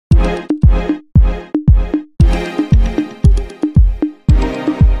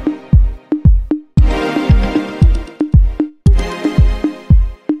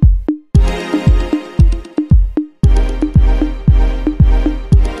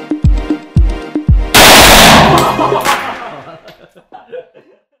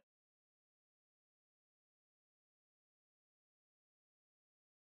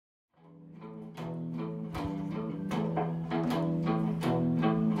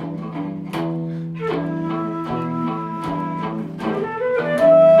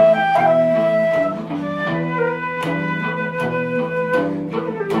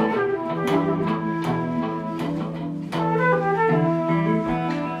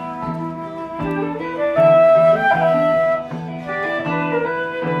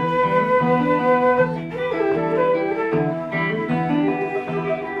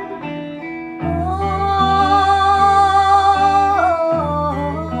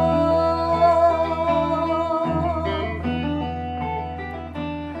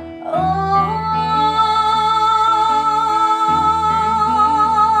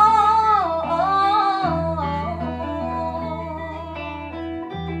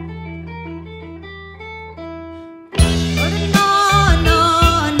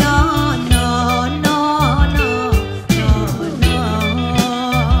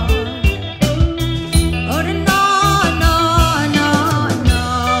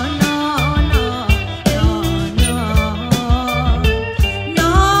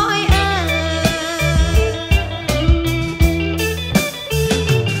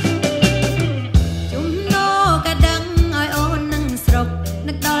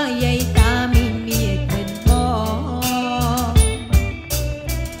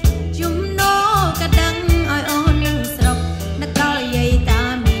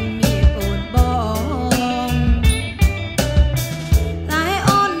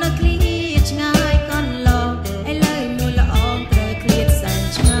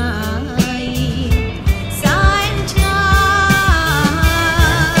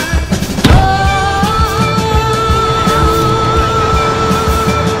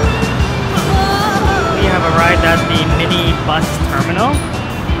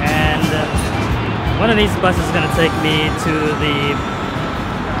of these buses is going to take me to the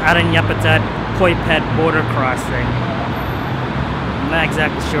Aranyaprathet Poipet Border crossing. I'm not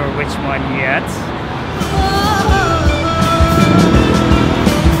exactly sure which one yet.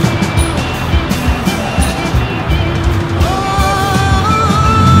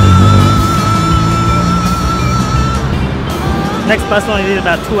 Next bus only needs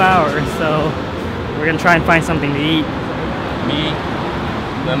about 2 hours, so we're gonna try and find something to eat. Me,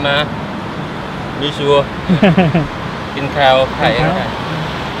 Mama, me sure. In cow,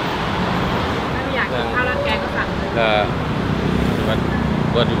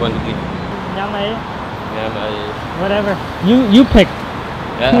 what do you want to eat? Whatever. You pick.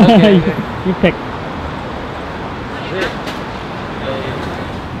 Yeah, okay. You pick.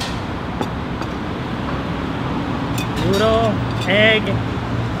 Noodle, egg.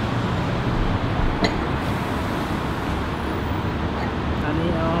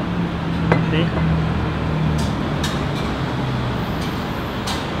 See?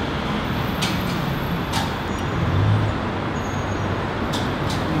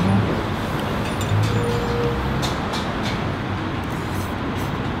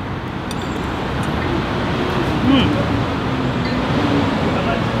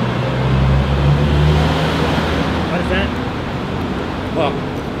 What is that? Pork.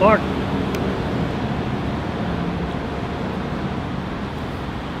 Pork.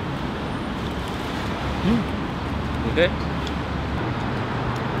 Okay.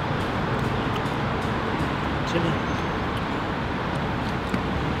 Chili.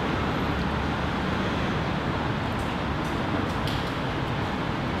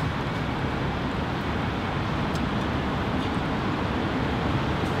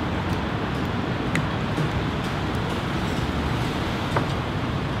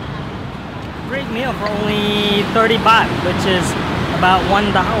 Great meal for only 30 baht, which is about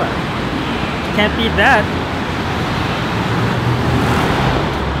 $1. Can't beat that.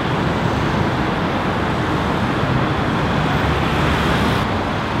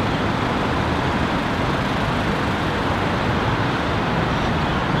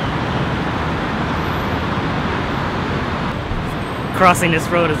 Crossing this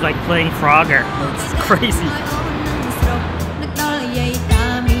road is like playing Frogger. It's crazy.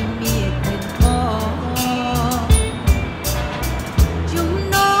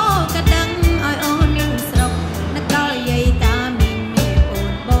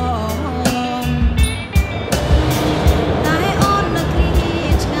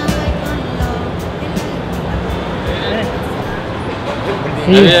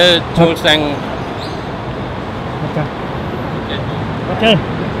 Okay.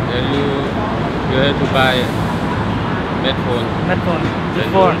 You have to buy headphone.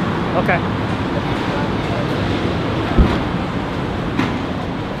 Before. Okay.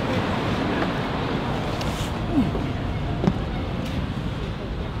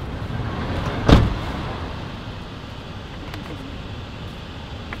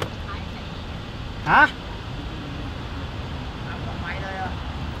ฮะ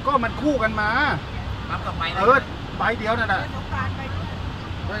ก็มันคู่กันมาใบเดียวนั่นแหละ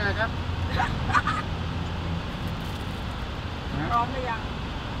ว่าไงครับพร้อมหรือยัง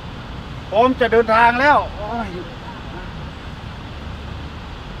พร้อมจะเดินทางแล้ว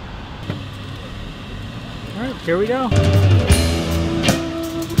Alright, here we go.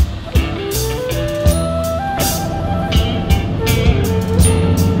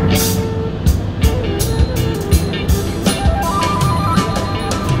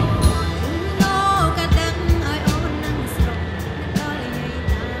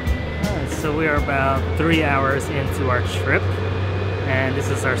 So we are about 3 hours into our trip, and this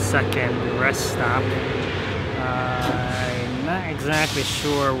is our second rest stop. I'm not exactly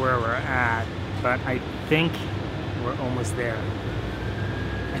sure where we're at, but I think we're almost there.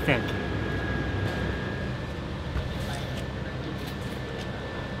 I think.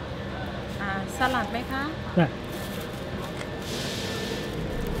 Salad ไหมคะ Yeah.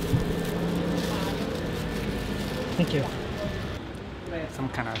 Thank you. Some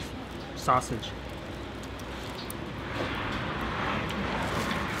kind of sausage.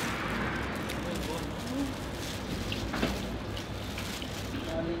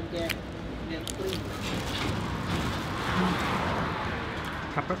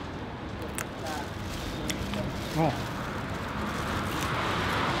 Pepper. Oh.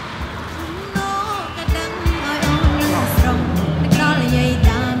 Hãy subscribe cho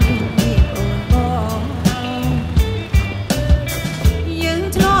kênh Ghiền Mì Gõ để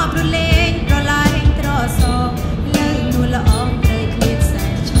không bỏ lỡ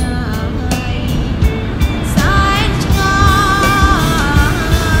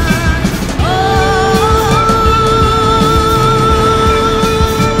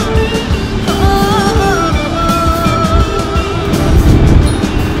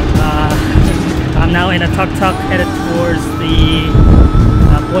in a tuk-tuk headed towards the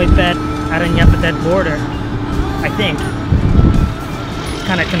Poipet Aranyaprathet border, I think. It's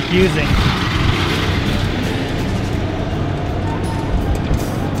kind of confusing.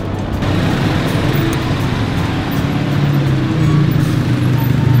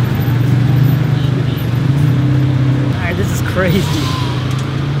 Alright, this is crazy.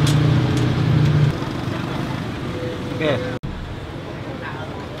 Okay.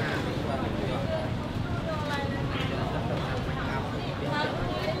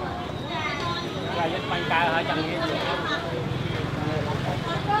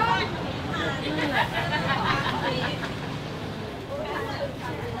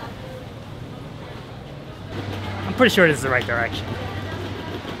 I'm pretty sure this is the right direction.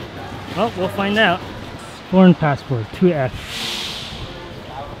 Well, we'll find out. Foreign passport, 2F.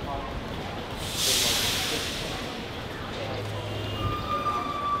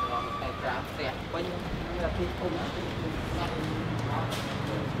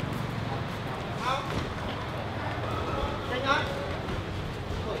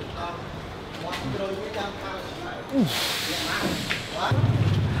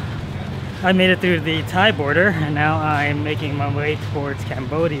 I made it through the Thai border and now I'm making my way towards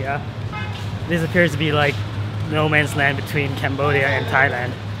Cambodia. This appears to be like no man's land between Cambodia and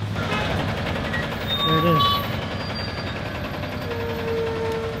Thailand. There it is.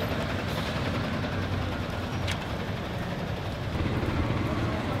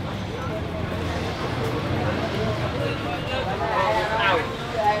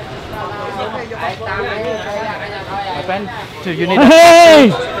 My friend, do you need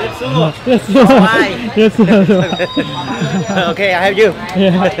Hey! Yes, okay, I have you.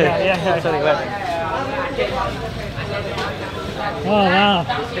 Yeah. Sorry, what? Oh wow.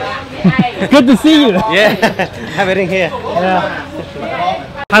 Good to see you. Yeah, I'm waiting here.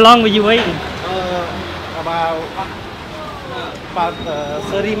 Yeah. How long were you waiting? About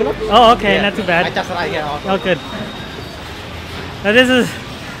 30 minutes. Oh, okay, Yeah. not too bad. I just arrived here. Oh, good. Now this is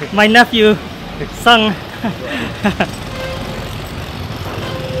my nephew, Sung.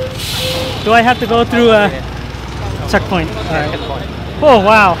 Do I have to go through a checkpoint? All right. Oh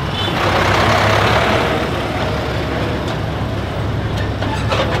wow.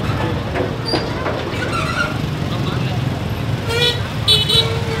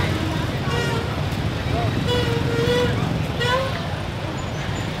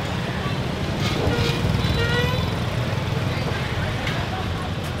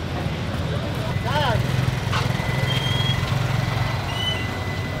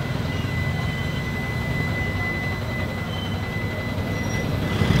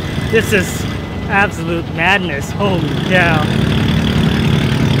 This is absolute madness. Holy cow.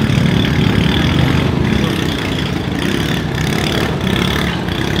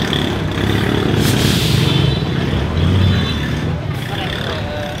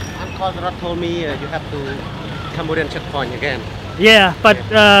 Uncle told me you have to Cambodian checkpoint again. Yeah, but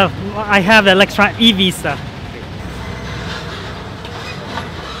I have the electron e-visa.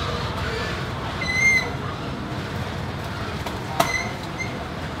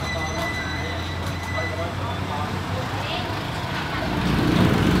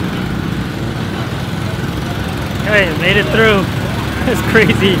 Hey, made it through. This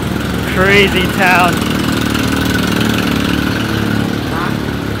crazy, crazy town.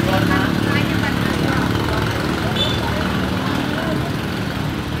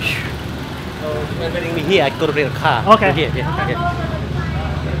 When waiting me here, I go to rent a car. Okay. Here.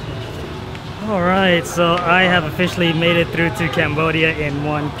 Alright, so I have officially made it through to Cambodia in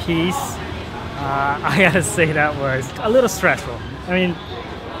one piece. I gotta say that was a little stressful. I mean,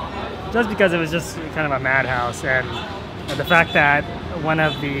 just because it was just kind of a madhouse, and the fact that one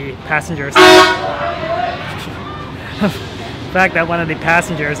of the passengers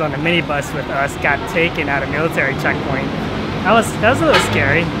on the minibus with us got taken at a military checkpoint. That was a little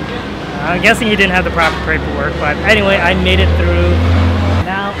scary. I'm guessing he didn't have the proper paperwork, but anyway, I made it through.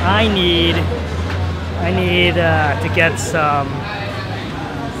 Now I need to get some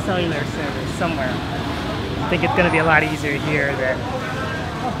cellular service somewhere. I think it's going to be a lot easier here than.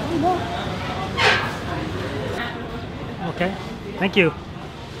 Okay, thank you.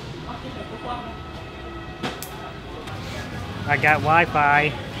 I got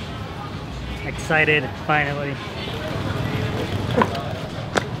Wi-Fi. Excited, finally.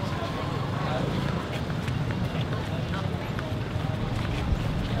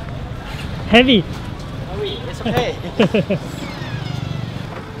 Heavy. It's okay.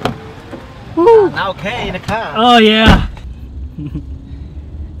 Now okay in the car. Oh yeah.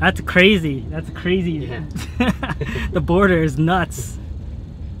 That's crazy. That's crazy. Yeah. The border is nuts.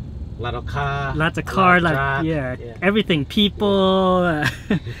 lot of car. Lots of cars, like truck, yeah, everything. People,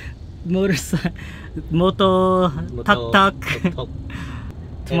 motorcycle, moto, tuk.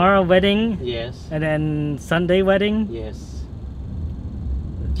 Tomorrow wedding. Yes. And then Sunday wedding. Yes.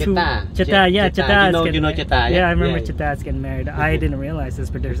 Cheta, yeah, Cheta. You know Cheta. Yeah, I remember Cheta's getting married. I didn't realize this,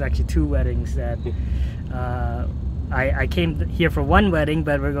 but there's actually 2 weddings that I came here for 1 wedding,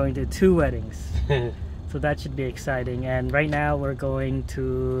 but we're going to 2 weddings. So that should be exciting. And right now we're going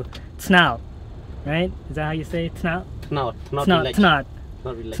to Tnot, right? Is that how you say Tnot?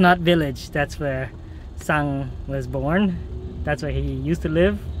 Tnot village. That's where Sang was born. That's where he used to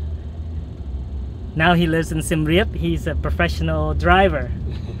live. Now he lives in Siem Reap. He's a professional driver.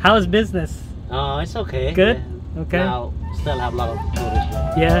 How's business? Oh, it's okay. Good? Yeah. Okay. Now still have a lot of tourists.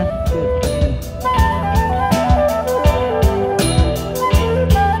 Yeah? Good.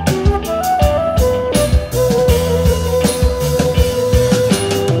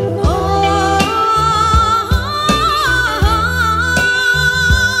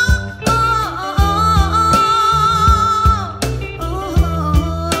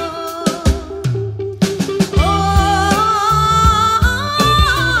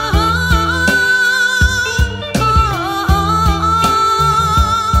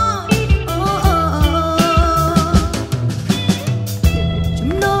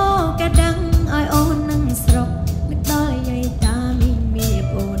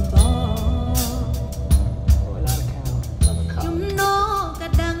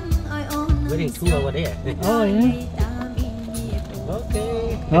 Over there. Oh yeah.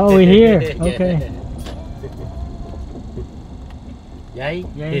 Okay. Oh, we're here. Okay. Yay.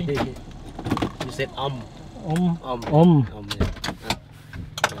 Yay. You said Om. Yeah.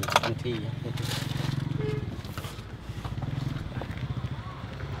 Tea.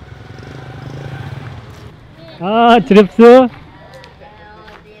 Ah, trip xưa.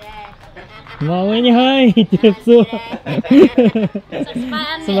 Mau quá nhỉ hơi, trip xưa.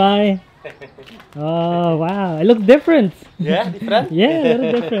 Bye. Oh wow, it looks different. Yeah, different. Yeah, a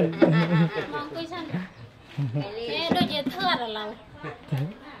little different.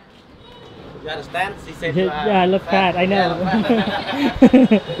 You understand? She said. Yeah, I look fat. I know.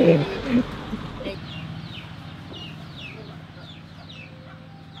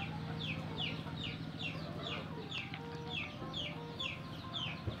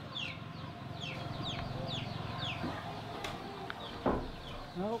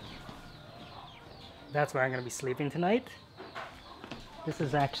 Nope. That's where I'm gonna be sleeping tonight. This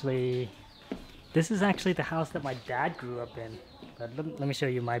is actually the house that my dad grew up in. But let me show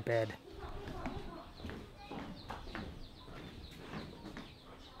you my bed.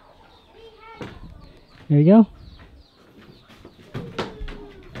 There you go.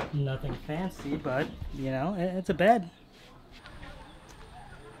 Nothing fancy, but you know, it's a bed.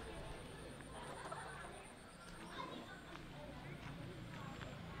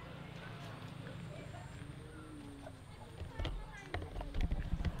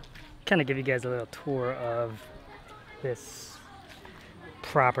 Kind of give you guys a little tour of this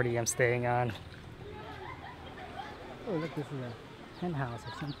property I'm staying on. Oh look, this is a hen house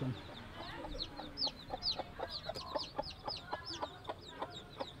or something.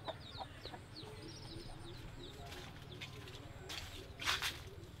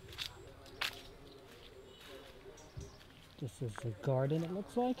 This is the garden, it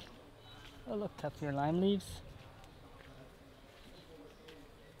looks like. Oh look, cut your lime leaves.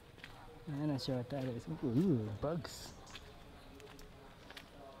 I'm not sure what that is. Ooh, bugs.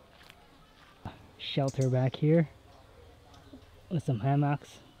 Shelter back here with some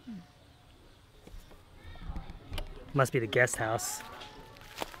hammocks. Must be the guest house.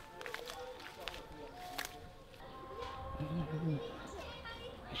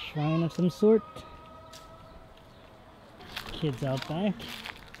 A shrine of some sort. Kids out back.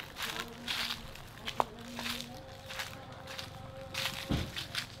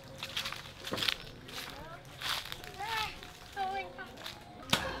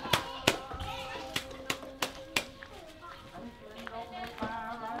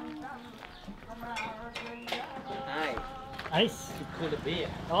 Ice. You cool the beer.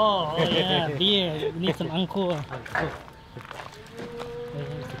 Oh yeah, beer. We need some encore.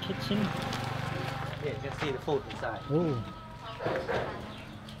 There's the kitchen. Yeah, you can see the food inside. Oh.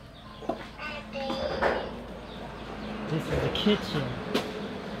 This is the kitchen.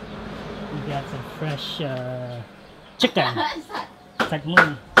 We got some fresh chicken. Sạch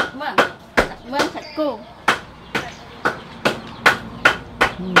mương. Sạch cô.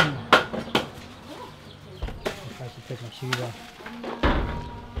 I should take my shoes off.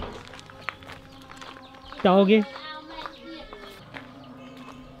 Doggy.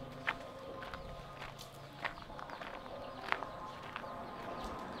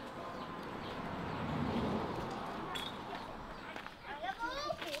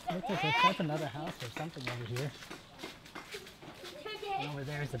 That's another house or something over here. And over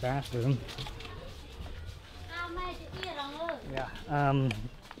there is the bathroom. Yeah,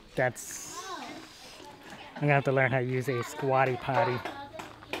 that's... I'm gonna have to learn how to use a squatty potty.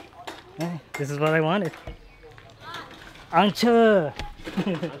 This is what I wanted. Angche!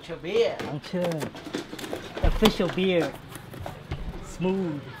 Angche beer. Angche. Official beer.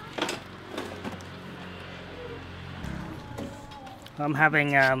 Smooth. I'm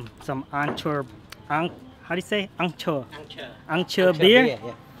having some Angche, how do you say? Angche. Angche beer.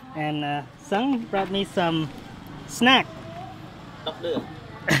 Yeah. And Sung brought me some snack.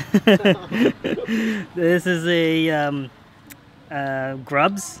 This is a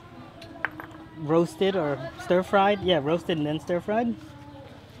grubs, roasted or stir fried. Yeah, roasted and then stir fried.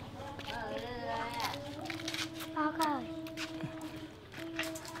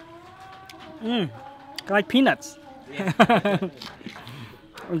 Like peanuts.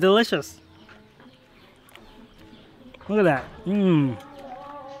 Delicious. Look at that.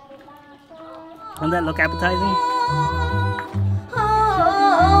 Doesn't that look appetizing?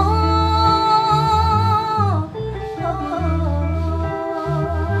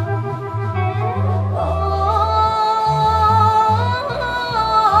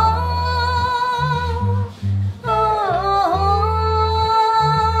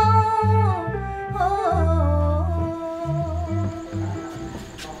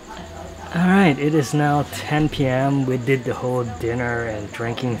 Alright, it is now 10 p.m. We did the whole dinner and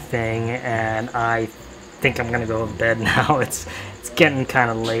drinking thing, and I think I'm gonna go to bed now. It's getting kind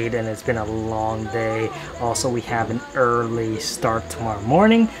of late and it's been a long day. Also, we have an early start tomorrow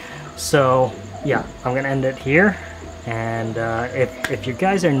morning. So yeah, I'm gonna end it here. And if you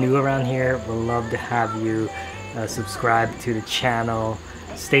guys are new around here, we'd love to have you subscribe to the channel.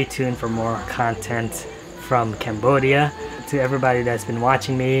 Stay tuned for more content from Cambodia. To everybody that's been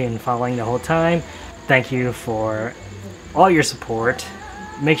watching me and following the whole time, thank you for all your support.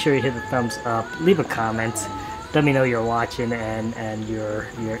 Make sure you hit the thumbs up, leave a comment, let me know you're watching and you're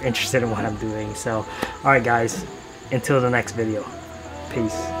interested in what I'm doing. So alright guys, until the next video,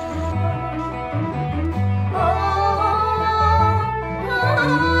 peace.